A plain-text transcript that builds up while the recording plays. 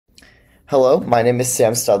Hello, my name is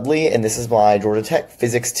Sam Studley, and this is my Georgia Tech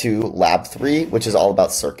Physics 2 Lab 3, which is all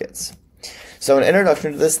about circuits. So an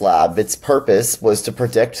introduction to this lab, its purpose was to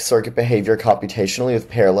predict circuit behavior computationally with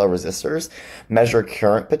parallel resistors, measure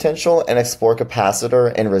current potential, and explore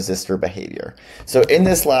capacitor and resistor behavior. So in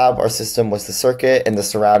this lab, our system was the circuit, and the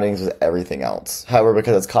surroundings was everything else. However,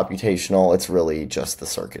 because it's computational, it's really just the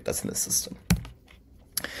circuit that's in the system.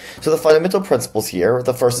 So the fundamental principles here,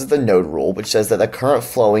 the first is the node rule, which says that the current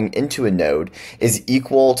flowing into a node is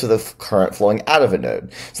equal to the current flowing out of a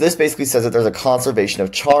node. So this basically says that there's a conservation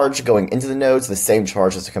of charge going into the node, so the same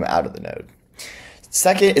charge has to come out of the node.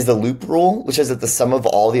 Second is the loop rule, which says that the sum of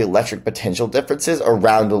all the electric potential differences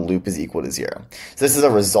around a loop is equal to zero. So this is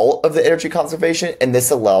a result of the energy conservation, and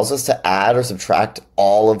this allows us to add or subtract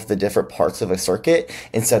all of the different parts of a circuit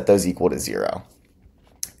and set those equal to zero.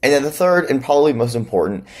 And then the third, and probably most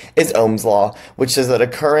important, is Ohm's law, which says that a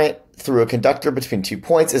current through a conductor between 2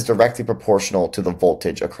 points is directly proportional to the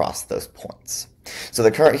voltage across those points. So the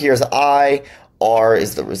current here is I, R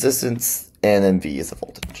is the resistance, and then V is the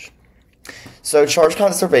voltage. So charge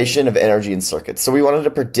conservation of energy in circuits. So we wanted to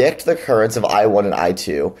predict the currents of I1 and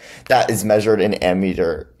I2 that is measured in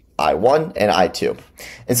ammeter I1 and I2.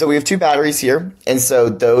 And so we have two batteries here, and so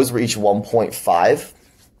those were each 1.5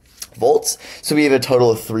 volts. So we have a total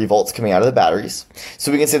of 3 volts coming out of the batteries. So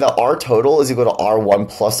we can say that R total is equal to R1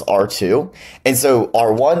 plus R2. And so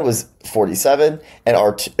R1 was 47 and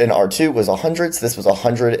R2 was 100. So this was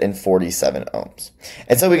 147 ohms.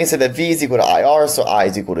 And so we can say that V is equal to IR. So I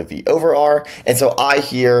is equal to V over R. And so I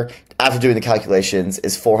here, after doing the calculations,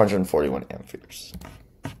 is 441 amperes.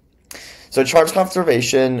 So charge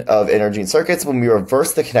conservation of energy in circuits, when we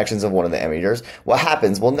reverse the connections of one of the ammeters, what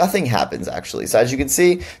happens? Well, nothing happens, actually. So as you can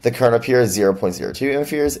see, the current up here is 0.02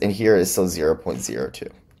 amperes, and here is still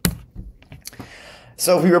 0.02.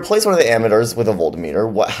 So if we replace one of the ammeters with a voltmeter,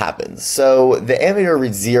 what happens? So the ammeter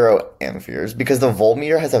reads 0 amperes because the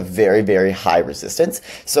voltmeter has a very, very high resistance.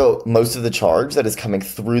 So most of the charge that is coming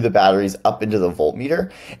through the batteries up into the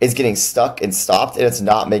voltmeter is getting stuck and stopped, and it's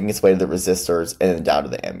not making its way to the resistors and then down to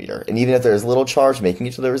the ammeter. And even if there's little charge making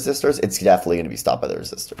it to the resistors, it's definitely going to be stopped by the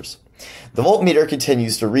resistors. The voltmeter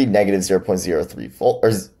continues to read negative 0.03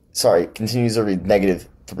 volt, continues to read negative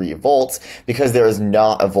 3 volts because there is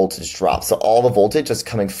not a voltage drop. So all the voltage that's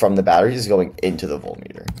coming from the batteries is going into the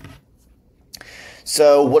voltmeter.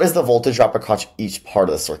 So what is the voltage drop across each part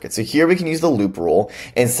of the circuit? So here we can use the loop rule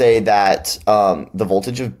and say that the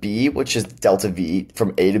voltage of B, which is delta V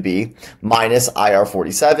from A to B, minus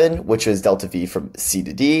IR47, which is delta V from C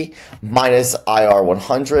to D, minus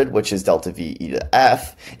IR100, which is delta V E to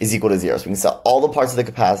F, is equal to 0. So we can set all the parts of the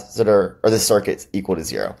capacitor or the circuit equal to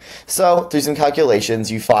 0. So through some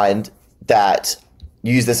calculations, you find that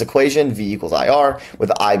use this equation, V equals IR,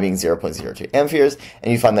 with I being 0.02 amperes,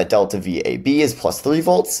 and you find that delta VAB is plus 3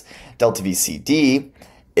 volts, delta VCD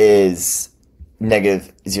is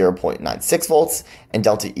negative 0.96 volts, and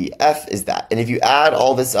delta EF is that. And if you add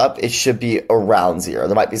all this up, it should be around 0.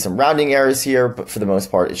 There might be some rounding errors here, but for the most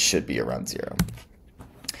part, it should be around 0.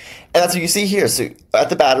 And that's what you see here. So at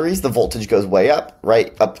the batteries, the voltage goes way up,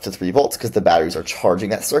 right up to 3 volts, because the batteries are charging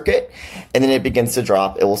that circuit, and then it begins to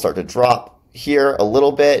drop. It will start to drop here a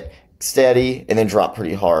little bit, steady, and then drop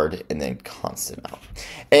pretty hard, and then constant out.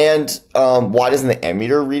 And why doesn't the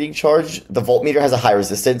ammeter reading charge? The voltmeter has a high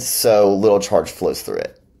resistance, so little charge flows through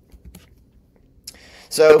it.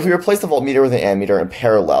 So if we replace the voltmeter with an ammeter in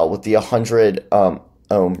parallel with the 100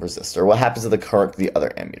 ohm resistor, what happens to the current to the other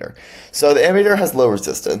ammeter? So the ammeter has low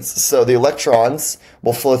resistance, so the electrons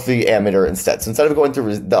will flow through the ammeter instead. So instead of going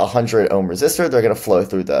through the 100 ohm resistor, they're going to flow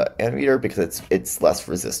through the ammeter because it's less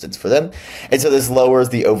resistance for them. And so this lowers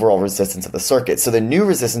the overall resistance of the circuit. So the new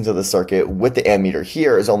resistance of the circuit with the ammeter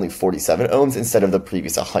here is only 47 ohms instead of the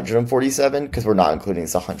previous 147, because we're not including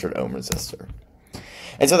this 100 ohm resistor.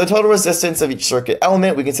 And so the total resistance of each circuit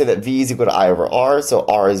element, we can say that V is equal to I over R, so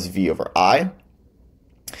R is V over I.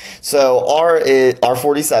 So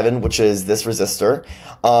R47, which is this resistor,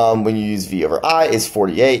 when you use V over I, is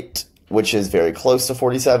 48, which is very close to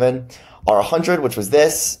 47. R100, which was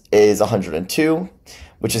this, is 102,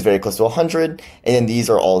 which is very close to 100. And then these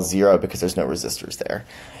are all 0 because there's no resistors there.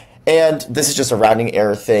 And this is just a rounding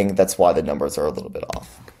error thing. That's why the numbers are a little bit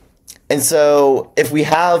off. And so if we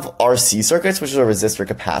have RC circuits, which are resistor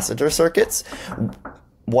capacitor circuits,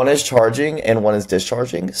 one is charging and one is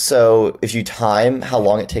discharging. So if you time how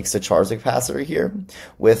long it takes to charge the capacitor here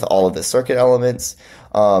with all of the circuit elements,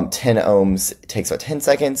 10 ohms takes about 10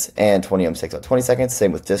 seconds and 20 ohms takes about 20 seconds.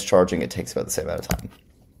 Same with discharging, it takes about the same amount of time.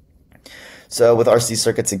 So with RC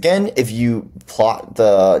circuits, again, if you plot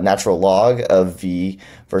the natural log of V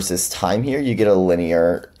versus time here, you get a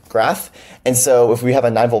linear graph. And so if we have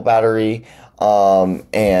a 9-volt battery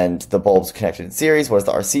and the bulb's connected in series, what is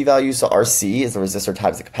the RC value? So RC is the resistor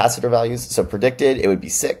times the capacitor values. So predicted, it would be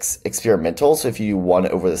 6. Experimental, so if you do 1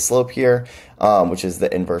 over the slope here, which is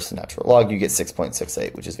the inverse of natural log, you get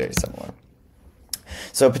 6.68, which is very similar.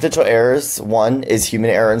 So potential errors, one is human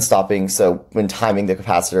error in stopping. So when timing the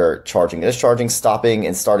capacitor, charging and discharging, stopping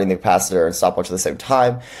and starting the capacitor and stopwatch at the same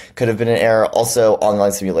time could have been an error. Also,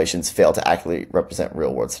 online simulations fail to accurately represent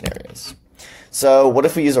real-world scenarios. So what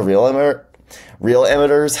if we use a real emitter? Real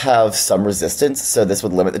emitters have some resistance, so this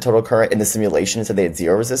would limit the total current. In the simulation, it said they had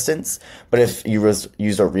 0 resistance, but if you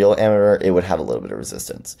used a real emitter, it would have a little bit of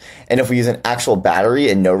resistance. And if we use an actual battery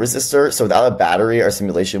and no resistor, so without a battery, our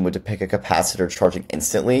simulation would depict a capacitor charging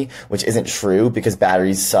instantly, which isn't true because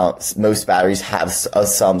most batteries have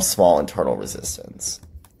some small internal resistance.